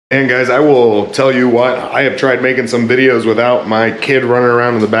And guys, I will tell you what, I have tried making some videos without my kid running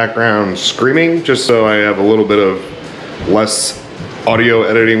around in the background screaming, just so I have a little bit of less audio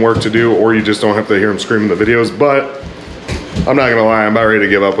editing work to do, or you just don't have to hear him scream in the videos. But I'm not gonna lie, I'm about ready to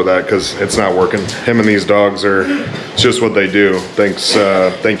give up with that because it's not working. Him and these dogs are just what they do. Thank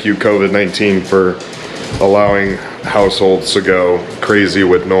you COVID-19 for allowing households to go crazy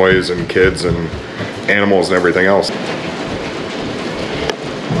with noise and kids and animals and everything else.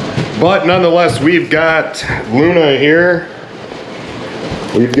 But nonetheless, we've got Luna here.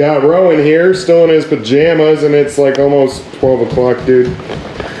 We've got Rowan here, still in his pajamas, and it's like almost 12 o'clock, dude.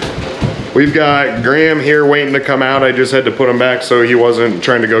 We've got Graham here waiting to come out. I just had to put him back so he wasn't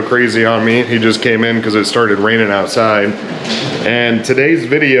trying to go crazy on me. He just came in because it started raining outside. And today's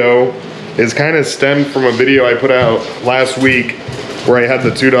video is kind of stemmed from a video I put out last week where I had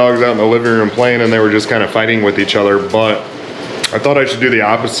the two dogs out in the living room playing and they were just kind of fighting with each other. But I thought I should do the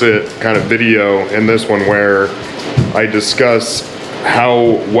opposite kind of video in this one where I discuss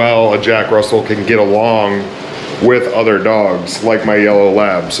how well a Jack Russell can get along with other dogs, like my yellow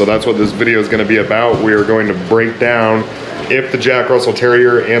lab. So that's what this video is going to be about. We are going to break down if the Jack Russell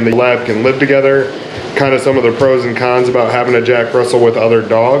Terrier and the lab can live together, kind of some of the pros and cons about having a Jack Russell with other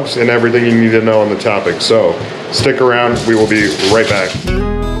dogs, and everything you need to know on the topic. So stick around, we will be right back.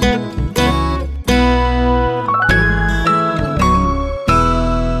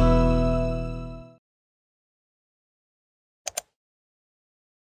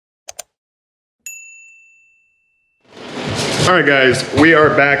 Alright guys, we are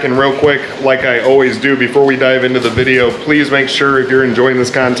back, and real quick, like I always do before we dive into the video, please make sure if you're enjoying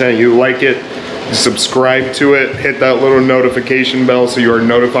this content, you like it, you subscribe to it, hit that little notification bell so you are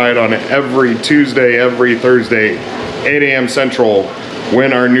notified on every Tuesday, every Thursday, 8 a.m. Central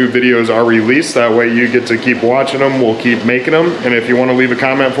when our new videos are released. That way you get to keep watching them, we'll keep making them, and if you want to leave a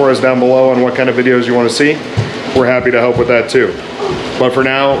comment for us down below on what kind of videos you want to see, we're happy to help with that too. But for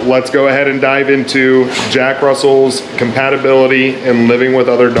now, let's go ahead and dive into Jack Russell's compatibility and living with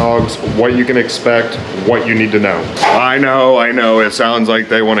other dogs, what you can expect, what you need to know. I know, it sounds like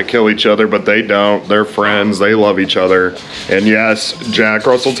they want to kill each other, but they don't. They're friends, they love each other. And yes, Jack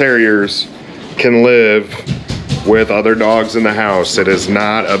Russell Terriers can live with other dogs in the house. It is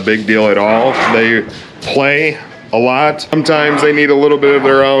not a big deal at all. They play a lot. Sometimes they need a little bit of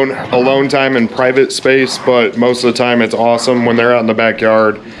their own alone time and private space, but most of the time it's awesome when they're out in the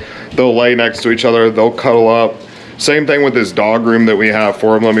backyard. They'll lay next to each other, they'll cuddle up. Same thing with this dog room that we have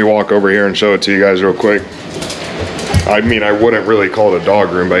for them. Let me walk over here and show it to you guys real quick. I mean, I wouldn't really call it a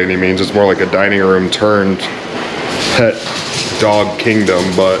dog room by any means. It's more like a dining room turned pet dog kingdom,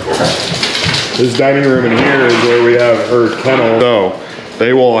 but this dining room in here is where we have her kennel. So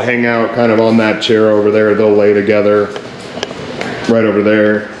they will hang out kind of on that chair over there. They'll lay together right over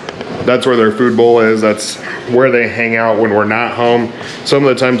there. That's where their food bowl is. That's where they hang out when we're not home. Some of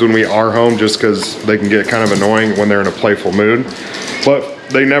the times when we are home, just because they can get kind of annoying when they're in a playful mood. But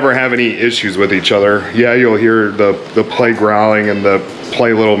they never have any issues with each other. Yeah, you'll hear the play growling and the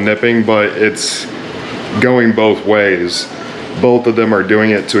play little nipping, but it's going both ways. Both of them are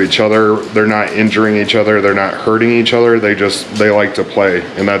doing it to each other. They're not injuring each other. They're not hurting each other. They like to play.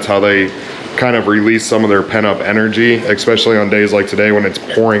 And that's how they kind of release some of their pent-up energy, especially on days like today when it's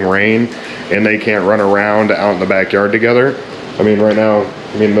pouring rain and they can't run around out in the backyard together. I mean, right now,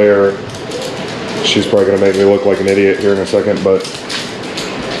 she's probably gonna make me look like an idiot here in a second, but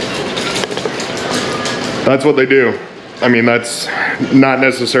that's what they do. I mean, that's not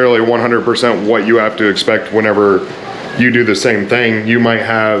necessarily 100% what you have to expect whenever you do the same thing. You might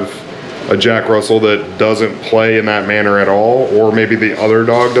have a Jack Russell that doesn't play in that manner at all, or maybe the other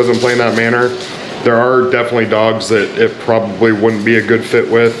dog doesn't play in that manner. There are definitely dogs that it probably wouldn't be a good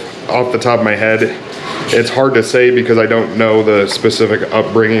fit with. Off the top of my head, it's hard to say because I don't know the specific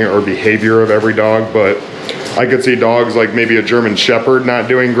upbringing or behavior of every dog, but I could see dogs like maybe a German Shepherd not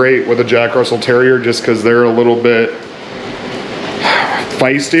doing great with a Jack Russell Terrier just because they're a little bit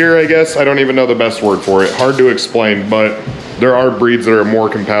feistier, I guess. I don't even know the best word for it. Hard to explain, but there are breeds that are more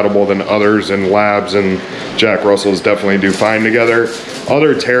compatible than others, and labs and Jack Russells definitely do fine together.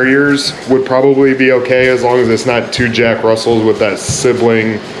 Other terriers would probably be okay as long as it's not two Jack Russells with that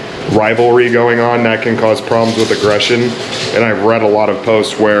sibling rivalry going on. That can cause problems with aggression, and I've read a lot of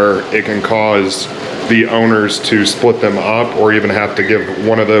posts where it can cause the owners to split them up or even have to give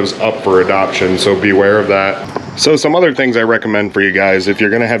one of those up for adoption, so beware of that. So some other things I recommend for you guys if you're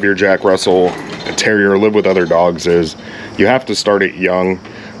gonna have your Jack Russell Terrier live with other dogs is you have to start it young.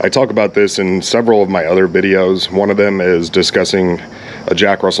 I talk about this in several of my other videos. One of them is discussing a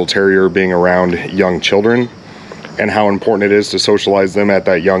Jack Russell Terrier being around young children. and how important it is to socialize them at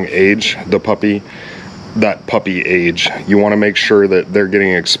that young age, that puppy age. You want to make sure that they're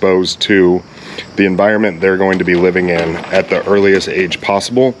getting exposed to the environment they're going to be living in at the earliest age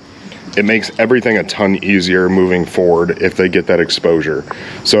possible. It makes everything a ton easier moving forward if they get that exposure.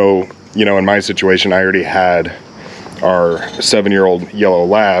 So, you know, in my situation, I already had our 7-year-old yellow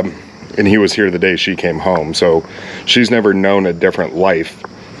lab, and he was here the day she came home. So she's never known a different life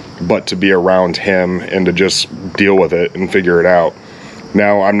but to be around him and to just deal with it and figure it out.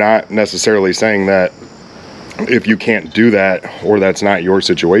 Now, I'm not necessarily saying that if you can't do that, or that's not your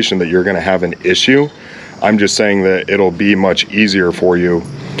situation, that you're going to have an issue. I'm just saying that it'll be much easier for you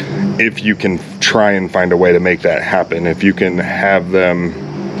if you can try and find a way to make that happen. If you can have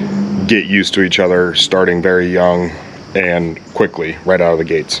them get used to each other starting very young and quickly, right out of the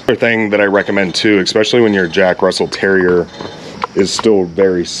gates. Another thing that I recommend too, especially when your Jack Russell Terrier is still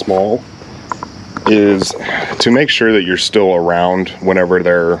very small, is to make sure that you're still around whenever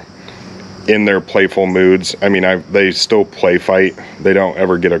they're in their playful moods. I mean, they still play fight. They don't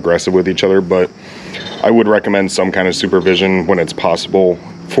ever get aggressive with each other, but I would recommend some kind of supervision when it's possible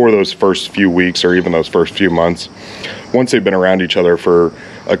for those first few weeks or even those first few months. Once they've been around each other for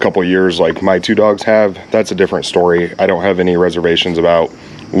a couple years, like my 2 dogs have, that's a different story. I don't have any reservations about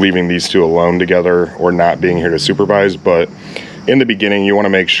leaving these 2 alone together or not being here to supervise, but in the beginning, you want to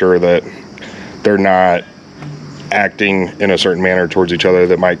make sure that they're not acting in a certain manner towards each other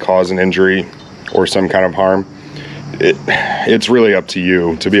that might cause an injury or some kind of harm. It's really up to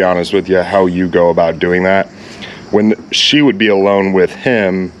you, to be honest with you, how you go about doing that. When she would be alone with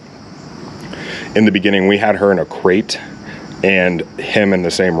him, in the beginning, we had her in a crate and him in the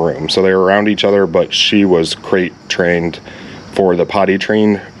same room. So they were around each other, but she was crate trained for the potty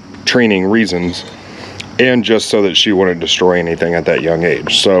training reasons, and just so that she wouldn't destroy anything at that young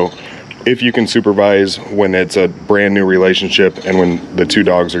age. So if you can supervise when it's a brand new relationship and when the 2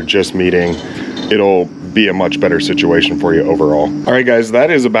 dogs are just meeting, it'll be a much better situation for you overall. All right, guys,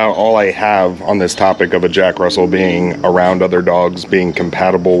 that is about all I have on this topic of a Jack Russell being around other dogs, being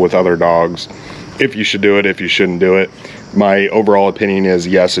compatible with other dogs. If you should do it, if you shouldn't do it. My overall opinion is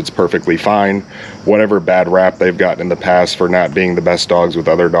yes, it's perfectly fine. Whatever bad rap they've gotten in the past for not being the best dogs with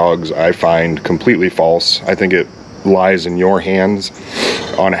other dogs, I find completely false. I think it lies in your hands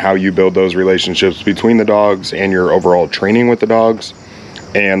on how you build those relationships between the dogs and your overall training with the dogs.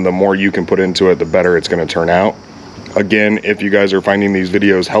 And the more you can put into it, the better it's going to turn out. Again, if you guys are finding these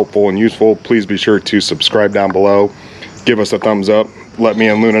videos helpful and useful, please be sure to subscribe down below. Give us a thumbs up. Let me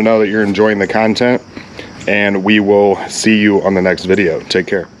and Luna know that you're enjoying the content. And we will see you on the next video. Take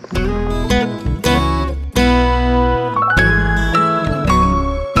care.